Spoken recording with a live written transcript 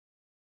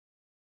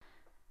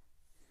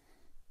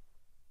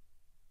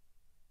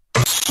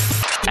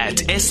at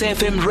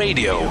SFM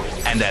Radio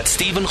and at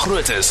Stephen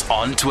Grootes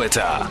on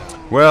Twitter.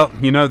 Well,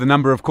 you know the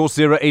number, of course,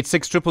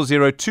 086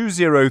 000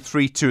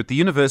 2032 at the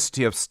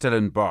University of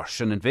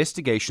Stellenbosch. An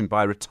investigation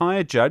by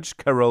retired judge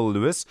Carole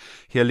Lewis,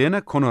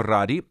 Helena,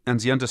 Conradi and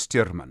Ziyanda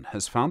Stuurman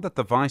has found that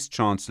the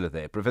vice-chancellor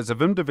there, Professor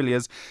Wim de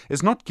Villiers,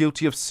 is not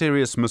guilty of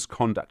serious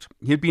misconduct.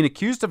 He had been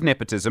accused of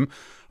nepotism,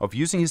 of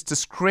using his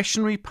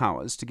discretionary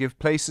powers to give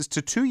places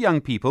to two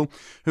young people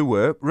who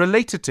were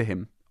related to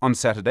him. On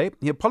Saturday,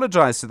 he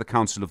apologised to the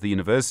Council of the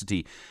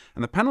University,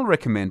 and the panel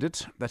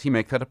recommended that he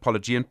make that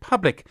apology in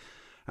public.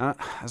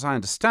 As I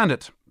understand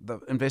it, the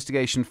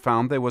investigation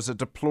found there was a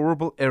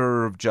deplorable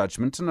error of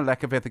judgment and a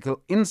lack of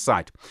ethical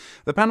insight.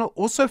 The panel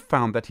also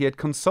found that he had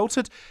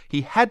consulted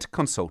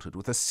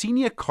with a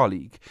senior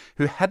colleague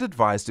who had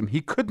advised him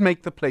he could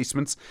make the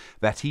placements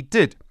that he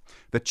did.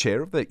 The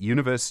chair of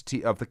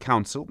the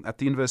Council at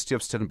the University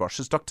of Stellenbosch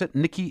is Dr.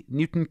 Nicky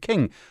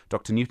Newton-King.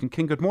 Dr.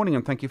 Newton-King, good morning,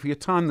 and thank you for your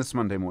time this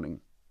Monday morning.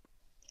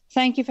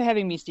 Thank you for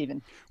having me,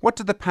 Stephen. What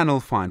did the panel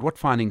find? What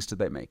findings did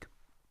they make?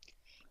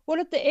 Well,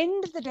 at the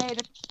end of the day,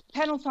 the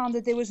panel found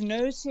that there was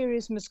no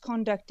serious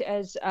misconduct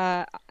as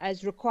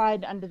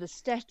required under the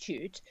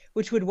statute,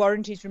 which would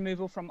warrant his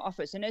removal from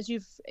office. And as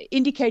you've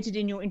indicated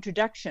in your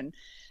introduction,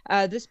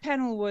 this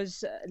panel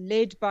was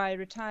led by a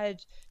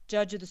retired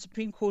judge of the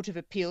Supreme Court of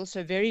Appeal,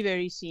 so very,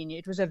 very senior.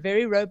 It was a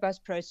very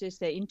robust process.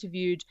 They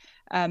interviewed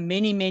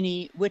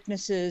many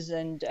witnesses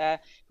and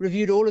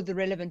reviewed all of the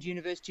relevant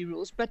university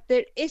rules. But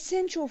their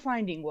essential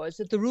finding was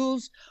that the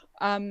rules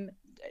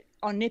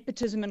on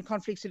nepotism and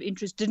conflicts of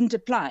interest didn't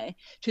apply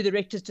to the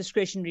rector's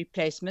discretionary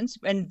placements,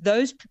 and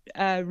those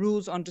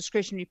rules on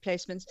discretionary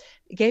placements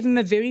gave him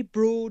a very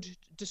broad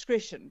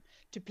discretion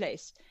to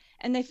place.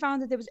 And they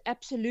found that there was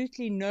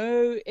absolutely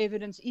no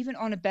evidence, even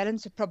on a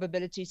balance of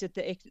probabilities, that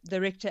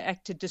the rector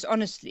acted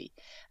dishonestly,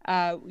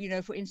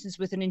 for instance,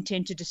 with an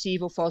intent to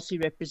deceive or falsely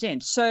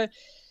represent. So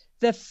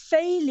the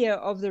failure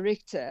of the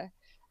rector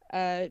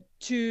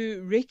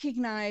to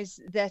recognize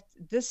that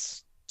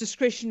this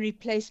discretionary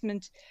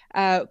placement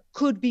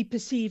could be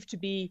perceived to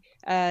be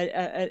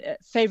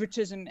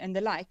favoritism and the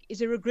like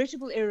is a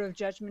regrettable error of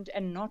judgment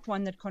and not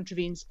one that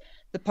contravenes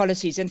the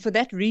policies, and for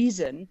that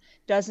reason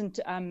doesn't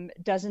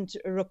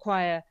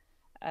require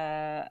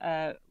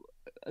the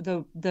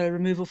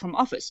removal from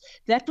office.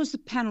 That was the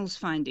panel's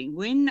finding.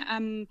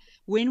 When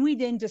we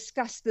then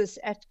discussed this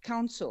at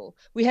council,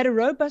 we had a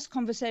robust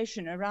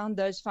conversation around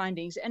those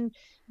findings, and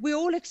we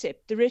all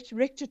accept, the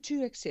rector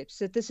too accepts,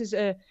 that this is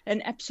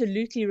an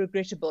absolutely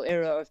regrettable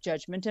error of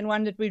judgment and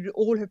one that we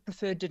all have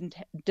preferred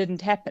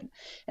didn't happen.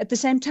 At the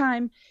same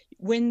time,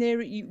 when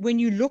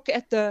you look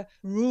at the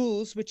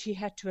rules which he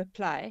had to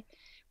apply,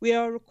 we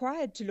are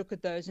required to look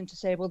at those and to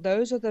say, well,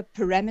 those are the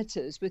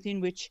parameters within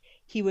which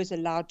he was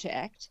allowed to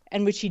act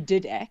and which he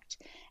did act.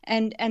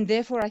 And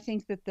therefore, I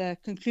think that the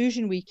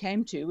conclusion we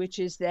came to, which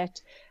is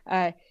that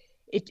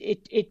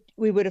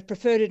we would have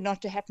preferred it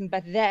not to happen,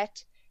 but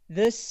that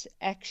this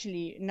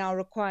actually now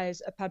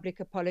requires a public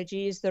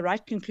apology is the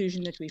right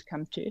conclusion that we've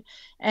come to.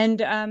 And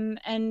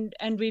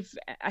we've,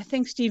 I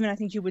think, Stephen, I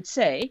think you would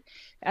say,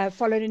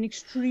 followed an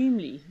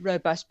extremely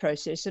robust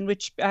process in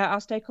which our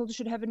stakeholders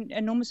should have an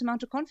enormous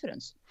amount of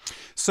confidence.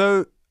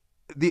 So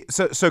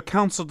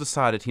council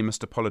decided he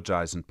must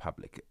apologise in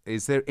public.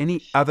 Is there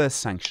any other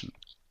sanction?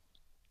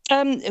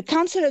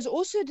 Council has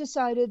also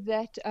decided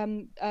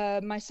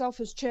that myself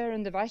as chair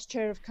and the vice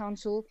chair of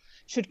council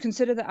should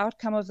consider the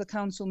outcome of the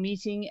council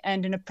meeting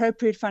and an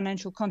appropriate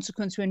financial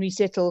consequence when we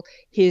settle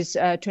his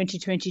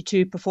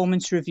 2022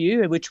 performance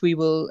review, which we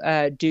will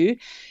do.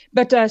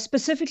 But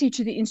specifically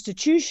to the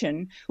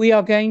institution, we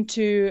are going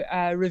to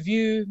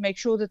make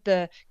sure that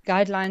the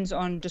guidelines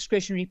on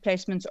discretionary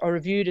placements are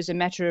reviewed as a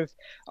matter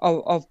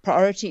of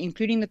priority,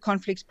 including the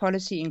conflicts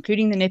policy,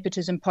 including the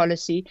nepotism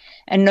policy,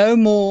 and no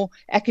more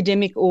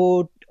academic or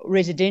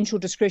residential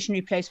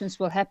discretionary placements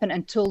will happen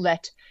until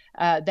that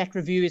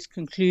review is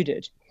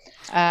concluded.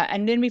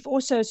 And then we've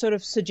also sort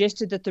of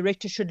suggested that the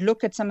rector should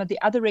look at some of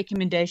the other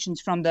recommendations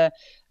from the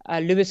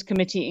Lewis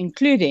Committee,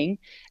 including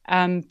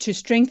to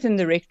strengthen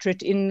the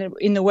rectorate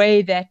in the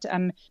way that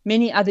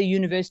many other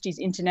universities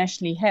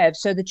internationally have,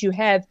 so that you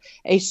have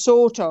a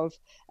sort of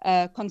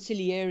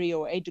conciliary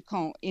or aide de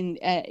camp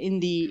in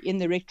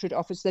the rectorate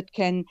office that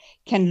can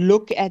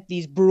look at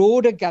these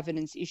broader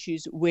governance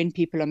issues when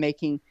people are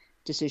making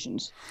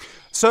decisions.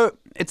 So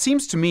it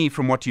seems to me,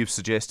 from what you've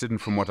suggested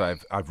and from what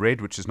I've read,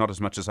 which is not as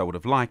much as I would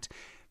have liked,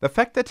 the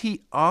fact that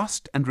he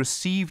asked and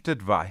received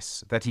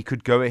advice that he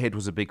could go ahead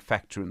was a big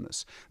factor in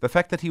this. The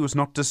fact that he was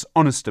not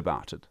dishonest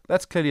about it,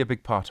 that's clearly a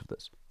big part of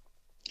this.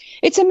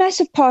 It's a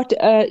massive part,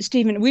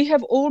 Stephen. We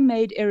have all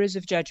made errors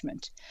of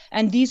judgment,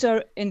 and these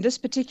are, in this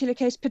particular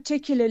case,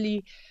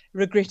 particularly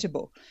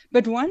regrettable.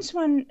 But once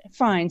one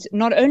finds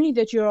not only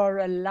that you are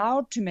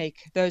allowed to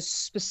make those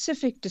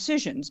specific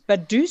decisions,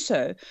 but do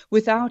so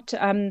without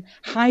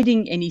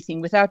hiding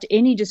anything, without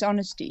any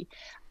dishonesty,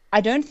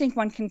 I don't think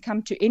one can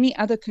come to any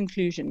other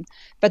conclusion,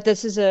 but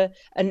this is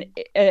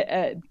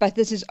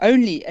this is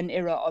only an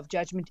error of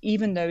judgment,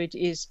 even though it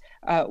is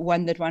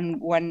one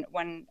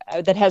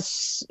that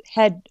has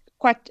had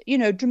quite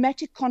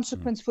dramatic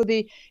consequence for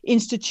the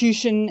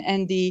institution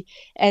and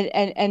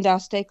our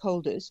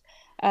stakeholders.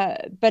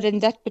 But in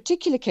that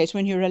particular case,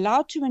 when you're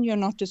allowed to and you're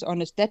not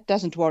dishonest, that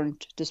doesn't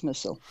warrant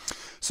dismissal.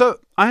 So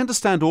I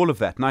understand all of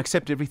that, and I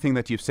accept everything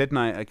that you've said, and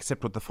I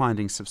accept what the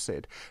findings have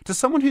said. To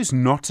someone who's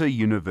not in a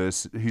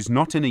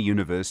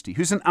university,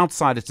 who's an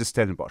outsider to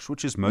Stellenbosch,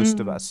 which is most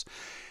of us,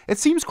 it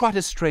seems quite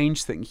a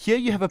strange thing. Here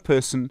you have a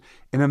person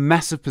in a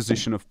massive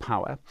position of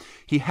power.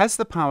 He has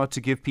the power to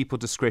give people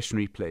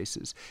discretionary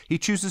places. He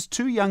chooses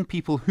 2 young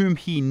people whom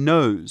he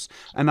knows,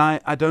 and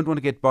I don't want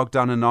to get bogged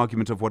down in an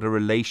argument of what a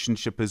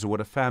relationship is or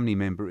what a family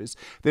member is.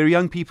 There are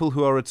young people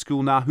who are at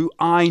school now who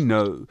I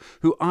know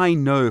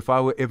if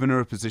I were ever in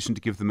a position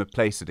to give them a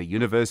place at a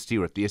university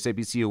or at the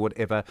SABC or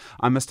whatever,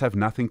 I must have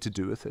nothing to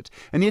do with it.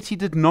 And yet he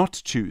did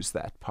not choose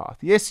that path.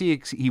 Yes,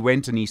 he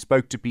went and he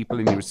spoke to people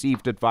and he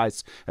received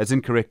advice, as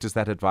incorrect as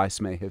that advice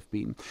may have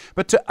been.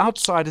 But to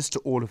outsiders to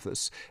all of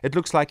this, it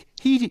looks like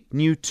he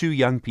knew 2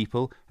 young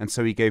people and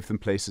so he gave them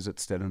places at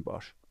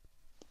Stellenbosch.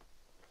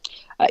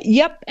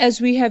 Yep,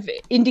 as we have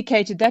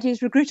indicated, that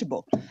is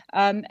regrettable.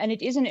 And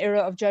it is an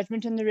error of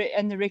judgment, and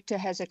the rector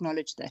has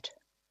acknowledged that.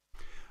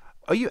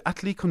 Are you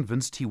utterly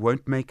convinced he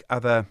won't make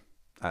other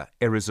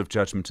errors of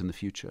judgment in the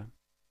future?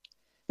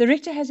 The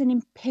rector has an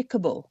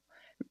impeccable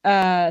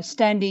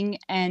standing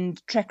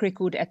and track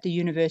record at the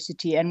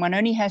university, and one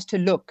only has to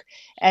look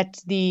at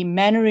the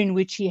manner in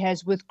which he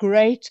has, with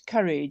great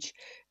courage,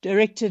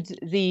 directed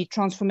the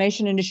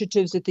transformation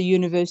initiatives at the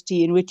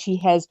university, in which he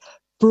has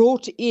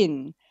brought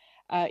in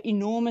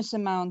enormous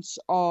amounts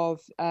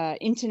of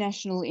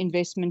international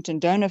investment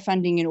and donor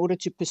funding in order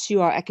to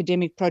pursue our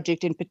academic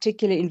project, in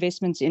particular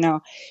investments in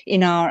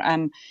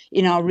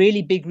our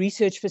really big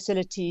research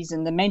facilities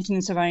and the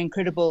maintenance of our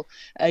incredible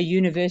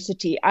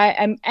university. I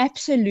am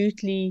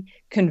absolutely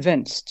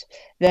convinced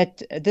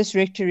that this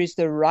rector is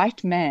the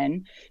right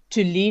man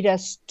to lead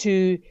us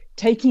to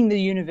taking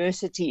the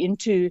university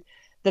into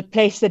the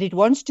place that it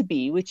wants to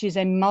be, which is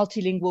a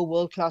multilingual,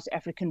 world-class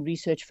African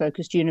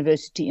research-focused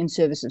university in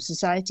service of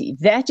society.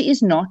 That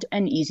is not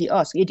an easy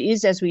ask. It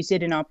is, as we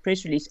said in our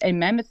press release, a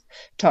mammoth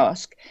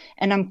task.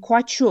 And I'm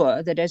quite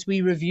sure that as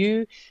we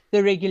review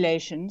the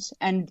regulations,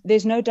 and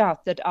there's no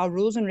doubt that our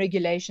rules and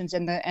regulations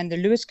and the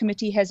Lewis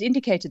Committee has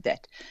indicated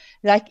that,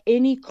 like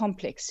any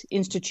complex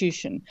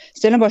institution,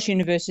 Stellenbosch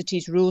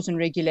University's rules and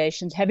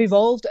regulations have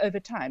evolved over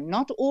time.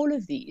 Not all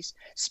of these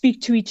speak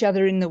to each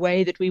other in the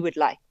way that we would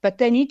like, but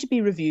they need to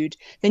be reviewed,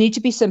 they need to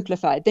be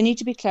simplified, they need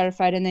to be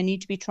clarified, and they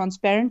need to be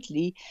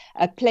transparently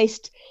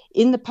placed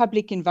in the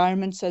public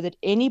environment so that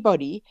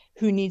anybody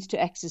who needs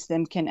to access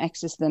them can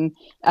access them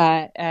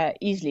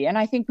easily. And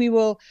I think we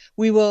will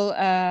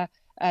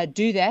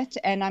do that,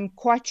 and I'm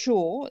quite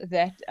sure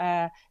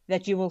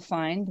that you will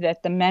find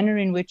that the manner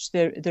in which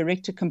the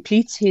rector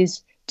completes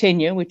his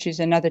tenure, which is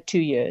another 2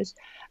 years,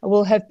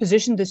 will have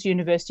positioned this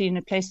university in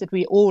a place that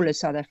we all,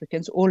 as South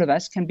Africans, all of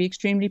us, can be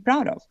extremely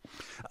proud of.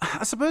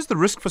 I suppose the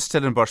risk for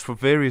Stellenbosch, for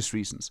various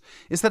reasons,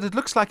 is that it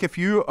looks like if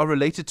you are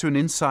related to an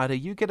insider,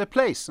 you get a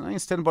place. I mean,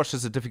 Stellenbosch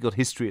has a difficult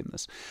history in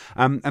this.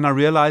 And I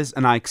realize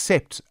and I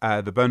accept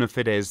the bona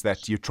fides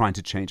that you're trying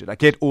to change it. I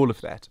get all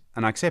of that,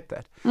 and I accept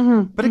that.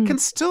 But it can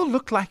still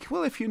look like,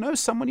 well, if you know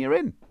someone, you're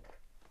in.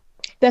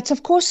 That's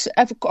of course,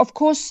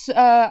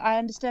 I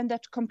understand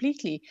that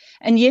completely.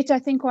 And yet I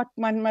think what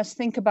one must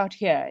think about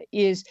here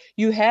is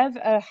you have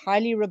a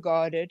highly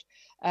regarded,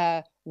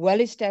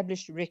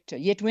 well-established rector.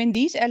 Yet when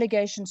these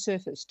allegations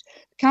surfaced,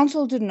 the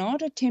council did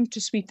not attempt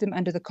to sweep them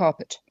under the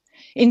carpet.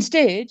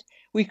 Instead,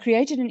 we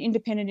created an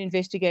independent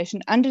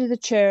investigation under the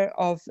chair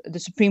of the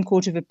Supreme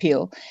Court of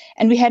Appeal,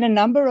 and we had a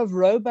number of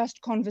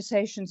robust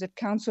conversations at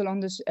council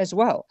on this as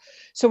well.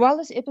 So while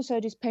this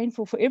episode is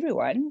painful for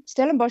everyone,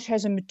 Stellenbosch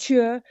has a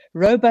mature,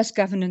 robust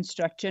governance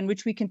structure in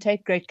which we can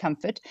take great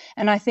comfort.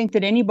 And I think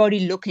that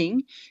anybody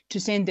looking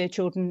to send their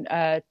children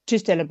to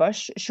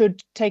Stellenbosch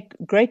should take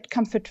great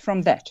comfort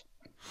from that.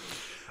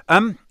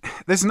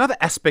 There's another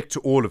aspect to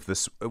all of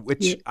this,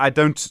 which I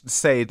don't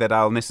say that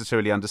I'll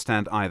necessarily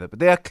understand either, but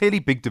there are clearly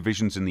big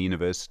divisions in the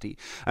university.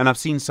 And I've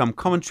seen some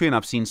commentary and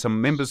I've seen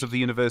some members of the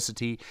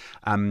university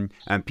and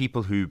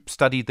people who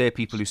studied there,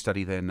 people who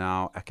study there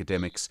now,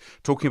 academics,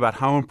 talking about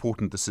how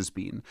important this has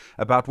been,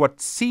 about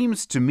what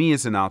seems to me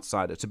as an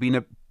outsider to be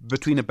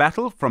between a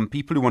battle from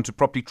people who want to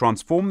properly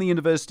transform the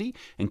university,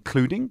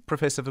 including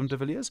Professor Wim de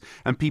Villiers,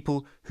 and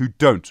people who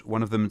don't.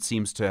 One of them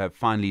seems to have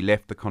finally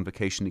left the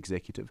convocation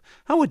executive.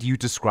 How would you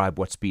describe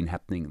what's been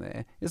happening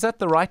there? Is that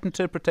the right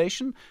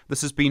interpretation?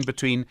 This has been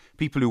between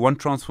people who want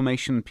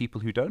transformation and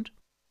people who don't?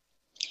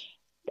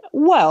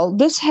 Well,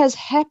 this has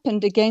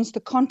happened against the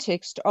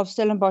context of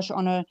Stellenbosch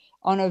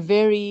on a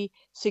very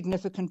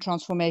significant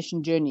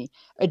transformation journey,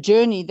 a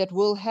journey that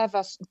will have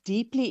us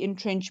deeply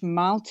entrench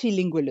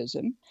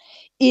multilingualism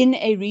in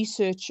a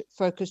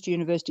research-focused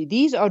university.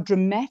 These are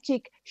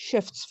dramatic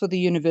shifts for the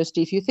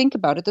university. If you think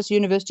about it, this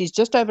university is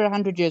just over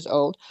 100 years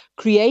old,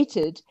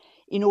 created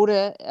in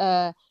order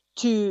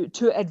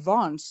to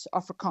advance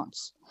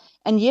Afrikaans.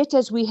 And yet,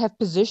 as we have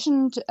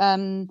positioned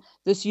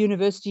this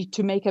university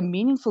to make a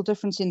meaningful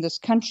difference in this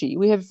country,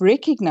 we have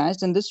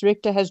recognized, and this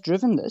rector has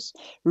driven this,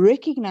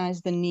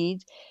 recognized the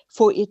need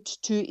for it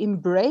to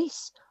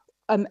embrace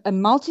a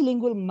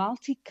multilingual,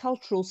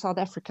 multicultural South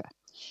Africa.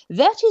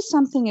 That is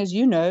something, as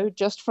you know,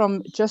 just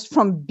from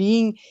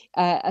being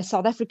a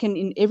South African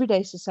in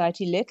everyday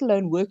society, let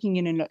alone working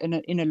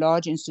in a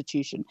large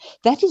institution.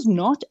 That is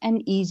not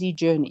an easy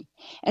journey.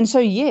 And so,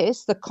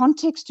 yes, the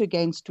context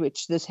against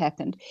which this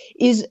happened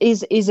is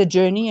a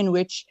journey in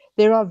which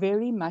there are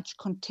very much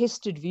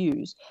contested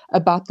views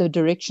about the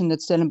direction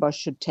that Stellenbosch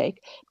should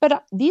take.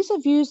 But these are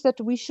views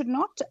that we should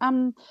not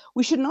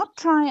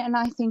try and,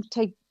 I think,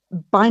 take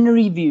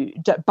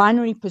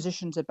binary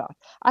positions about.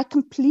 I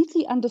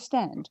completely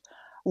understand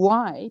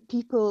why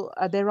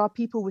there are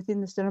people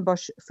within the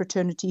Stellenbosch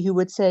fraternity who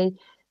would say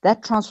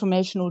that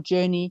transformational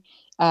journey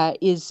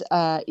is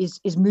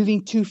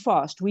moving too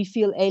fast. We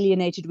feel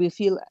alienated. We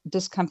feel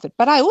discomfort.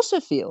 But I also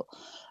feel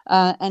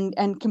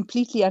and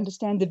completely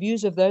understand the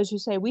views of those who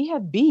say we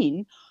have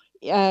been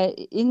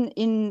in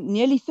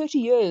nearly 30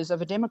 years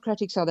of a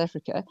democratic South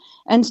Africa,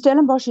 and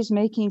Stellenbosch is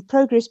making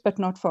progress, but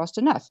not fast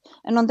enough.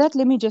 And on that,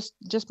 let me just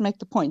make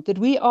the point that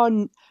we are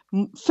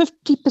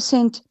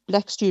 50%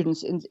 Black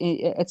students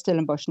at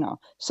Stellenbosch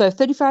now. So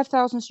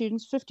 35,000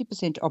 students,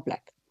 50% are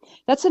Black.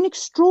 That's an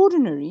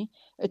extraordinary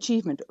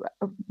achievement.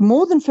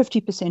 More than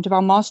 50% of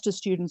our master's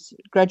students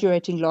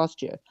graduating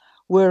last year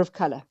were of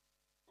color.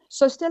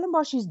 So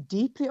Stellenbosch is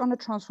deeply on a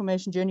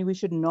transformation journey. We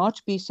should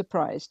not be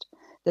surprised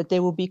that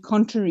there will be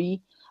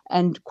contrary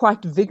and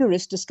quite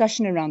vigorous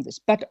discussion around this.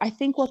 But I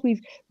think what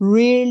we've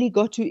really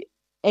got to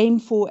aim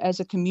for as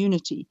a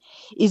community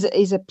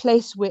is a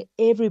place where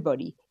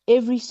everybody,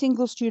 every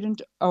single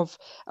student of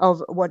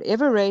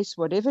whatever race,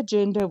 whatever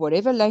gender,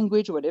 whatever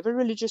language, whatever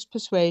religious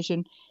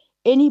persuasion,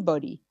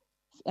 anybody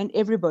and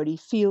everybody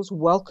feels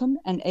welcome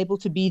and able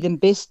to be the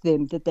best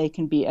them that they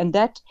can be. And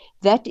that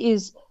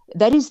is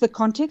the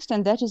context,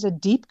 and that is a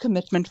deep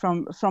commitment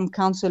from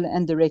council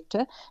and the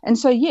rector. And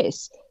so,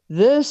 yes,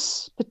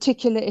 this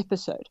particular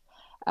episode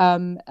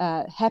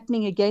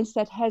happening against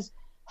that has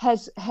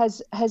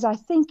I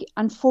think,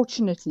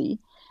 unfortunately,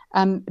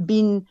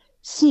 been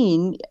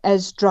seen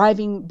as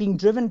being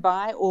driven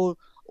by or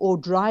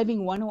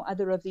driving one or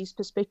other of these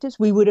perspectives.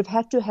 We would have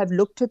had to have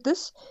looked at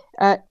this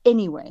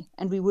anyway,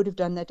 and we would have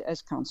done that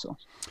as council.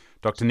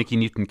 Dr. Nicky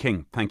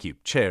Newton-King, thank you,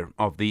 Chair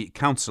of the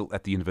Council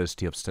at the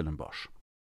University of Stellenbosch.